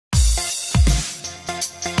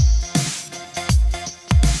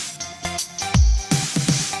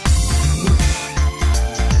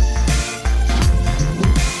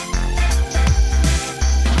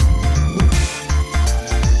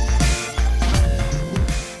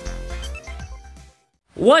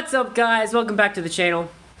What's up, guys? Welcome back to the channel.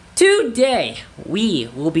 Today we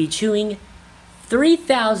will be chewing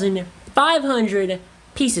 3,500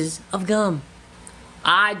 pieces of gum.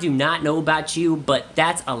 I do not know about you, but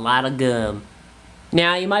that's a lot of gum.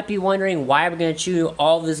 Now you might be wondering why we're gonna chew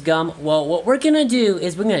all this gum. Well, what we're gonna do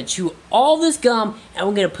is we're gonna chew all this gum and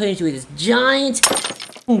we're gonna put it into this giant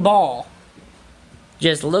ball.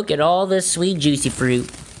 Just look at all this sweet juicy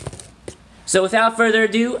fruit. So without further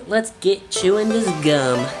ado, let's get chewing this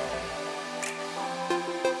gum.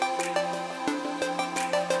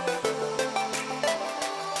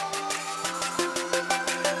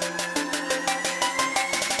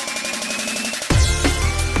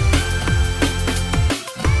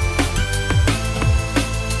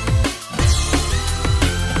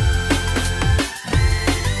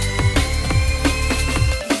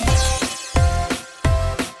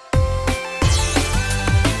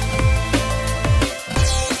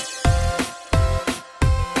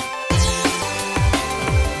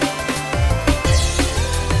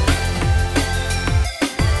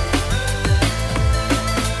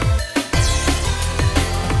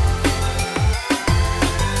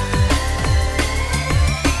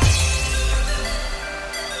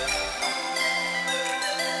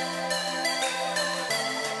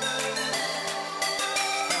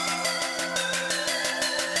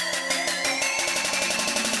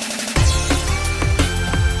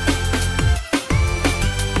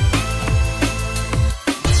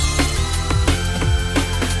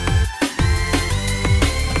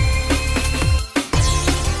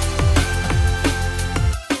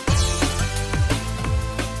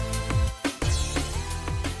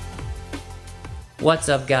 What's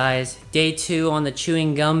up, guys? Day 2 on the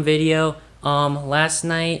chewing gum video. Last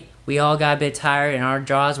night we all got a bit tired and our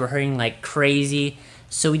jaws were hurting like crazy,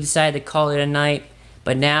 so we decided to call it a night.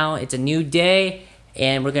 But now it's a new day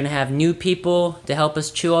and we're gonna have new people to help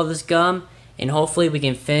us chew all this gum, and hopefully we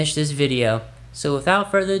can finish this video. So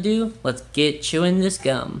without further ado, let's get chewing this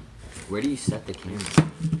gum. Where do you set the camera?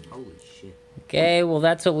 Holy shit. Okay, well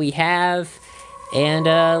that's what we have, and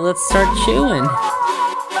let's start chewing.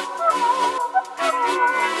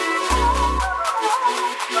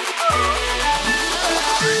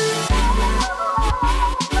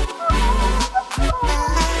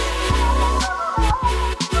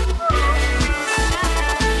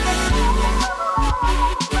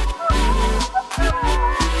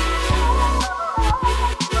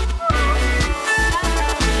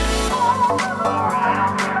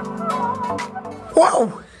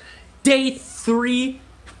 Whoa! Day 3.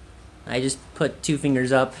 I just put 2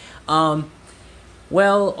 fingers up.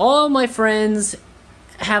 Well, all of my friends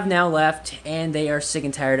have now left and they are sick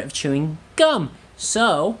and tired of chewing gum.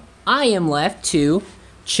 So, I am left to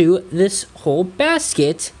chew this whole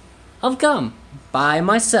basket of gum by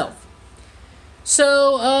myself.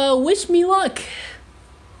 So, wish me luck.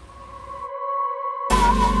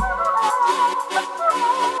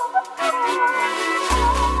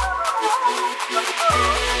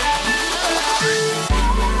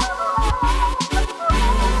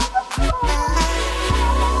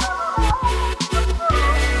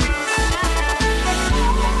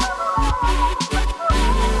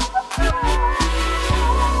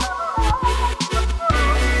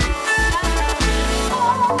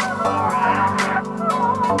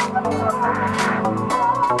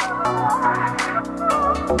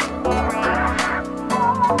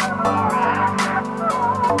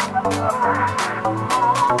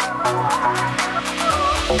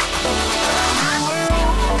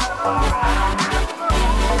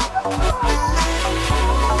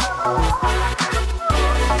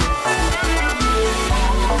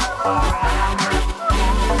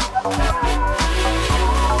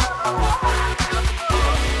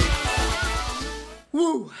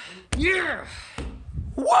 Woo! Yeah!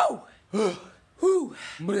 Whoa! Woo! Woo!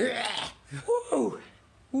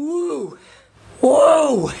 Woo!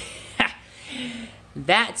 Whoa!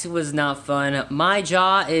 That was not fun. My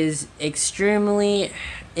jaw is extremely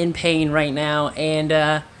in pain right now,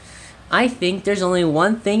 and I think there's only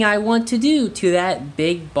one thing I want to do to that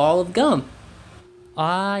big ball of gum.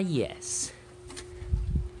 Ah, yes.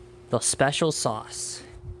 The special sauce.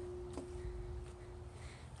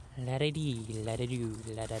 La-da-dee, la-da-doo,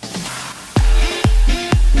 la-da-da.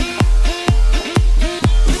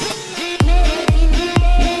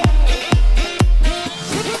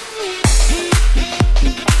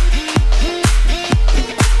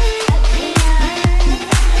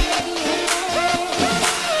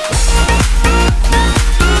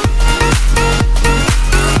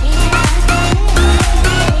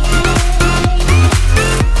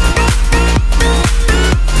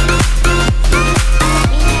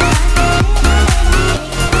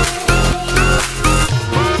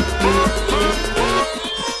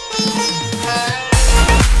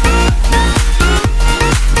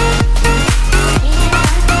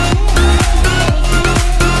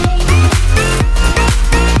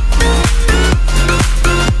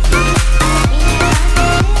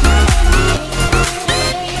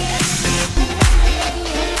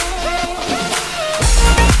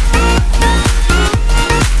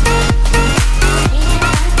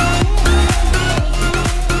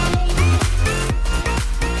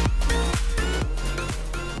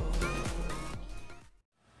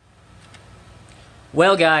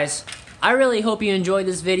 Well, guys, I really hope you enjoyed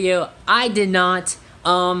this video. I did not.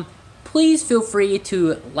 Please feel free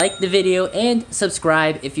to like the video and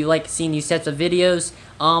subscribe if you like seeing these types of videos.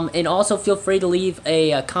 And also feel free to leave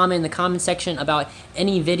a comment in the comment section about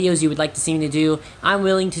any videos you would like to see me do. I'm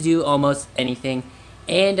willing to do almost anything.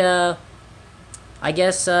 And I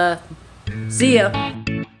guess, see ya.